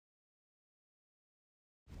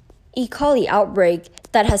E. coli outbreak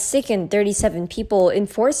that has sickened 37 people in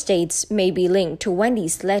 4 states may be linked to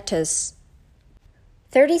Wendy's lettuce.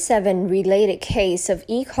 37 related cases of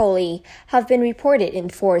E. coli have been reported in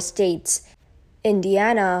 4 states: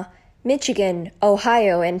 Indiana, Michigan,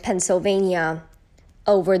 Ohio, and Pennsylvania.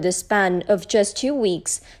 Over the span of just 2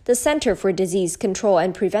 weeks, the Center for Disease Control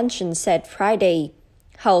and Prevention said Friday.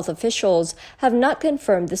 Health officials have not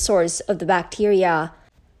confirmed the source of the bacteria,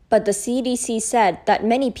 but the CDC said that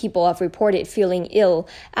many people have reported feeling ill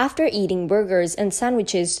after eating burgers and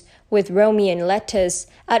sandwiches with romaine lettuce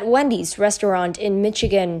at Wendy's restaurant in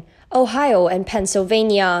Michigan, Ohio, and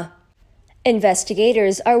Pennsylvania.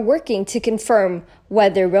 Investigators are working to confirm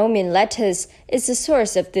whether romaine lettuce is the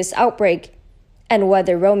source of this outbreak and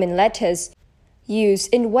whether romaine lettuce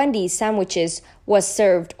used in Wendy's sandwiches was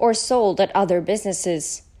served or sold at other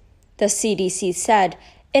businesses, the CDC said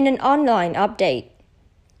in an online update.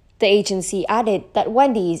 The agency added that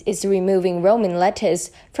Wendy's is removing romaine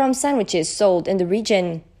lettuce from sandwiches sold in the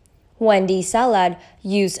region. Wendy's salad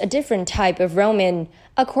used a different type of romaine,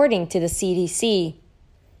 according to the CDC.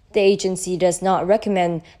 The agency does not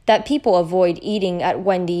recommend that people avoid eating at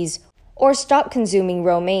Wendy's or stop consuming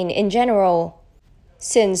romaine in general,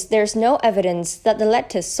 since there's no evidence that the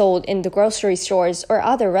lettuce sold in the grocery stores or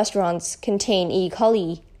other restaurants contain E.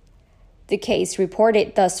 coli. The case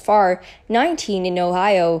reported thus far: 19 in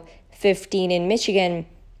Ohio, 15 in Michigan,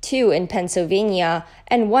 2 in Pennsylvania,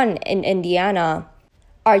 and 1 in Indiana,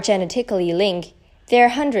 are genetically linked. There are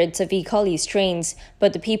hundreds of E. coli strains,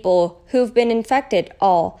 but the people who've been infected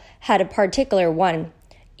all had a particular one,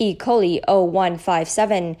 E. coli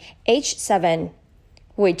 0157H7,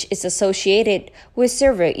 which is associated with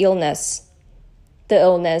severe illness. The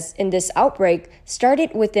illness in this outbreak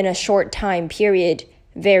started within a short time period,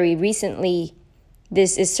 very recently.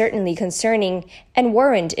 This is certainly concerning and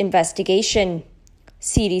warrant investigation,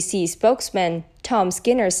 CDC spokesman Tom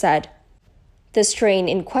Skinner said. The strain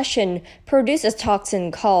in question produces a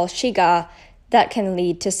toxin called Shiga that can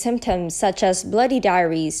lead to symptoms such as bloody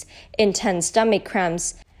diarrhea, intense stomach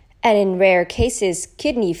cramps, and in rare cases,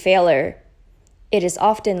 kidney failure. It is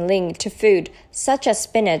often linked to food such as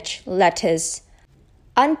spinach, lettuce,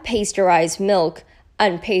 unpasteurized milk,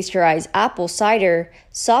 unpasteurized apple cider,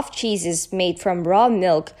 soft cheeses made from raw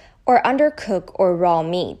milk, or undercooked or raw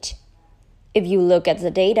meat. If you look at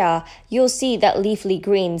the data, you'll see that leafy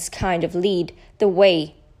greens kind of lead the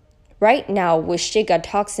way right now with Shiga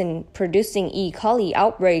toxin producing E. coli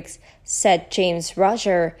outbreaks, said James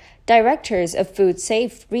Roger, Director of Food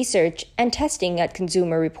Safe Research and Testing at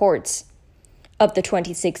Consumer Reports. Of the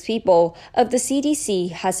 26 people of the CDC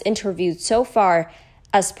has interviewed so far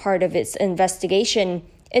as part of its investigation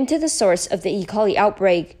into the source of the E. coli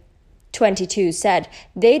outbreak, 22 said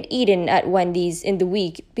they'd eaten at Wendy's in the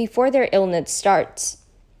week before their illness starts.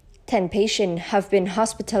 10 patients have been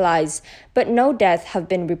hospitalized, but no deaths have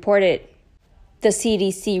been reported. The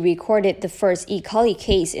CDC recorded the first E. coli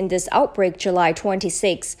case in this outbreak July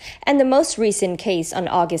 26 and the most recent case on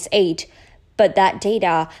August 8, but that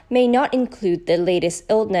data may not include the latest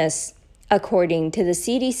illness, according to the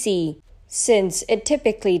CDC, since it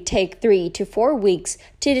typically takes 3 to 4 weeks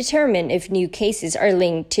to determine if new cases are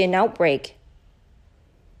linked to an outbreak.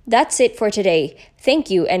 That's it for today. Thank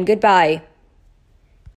you and goodbye.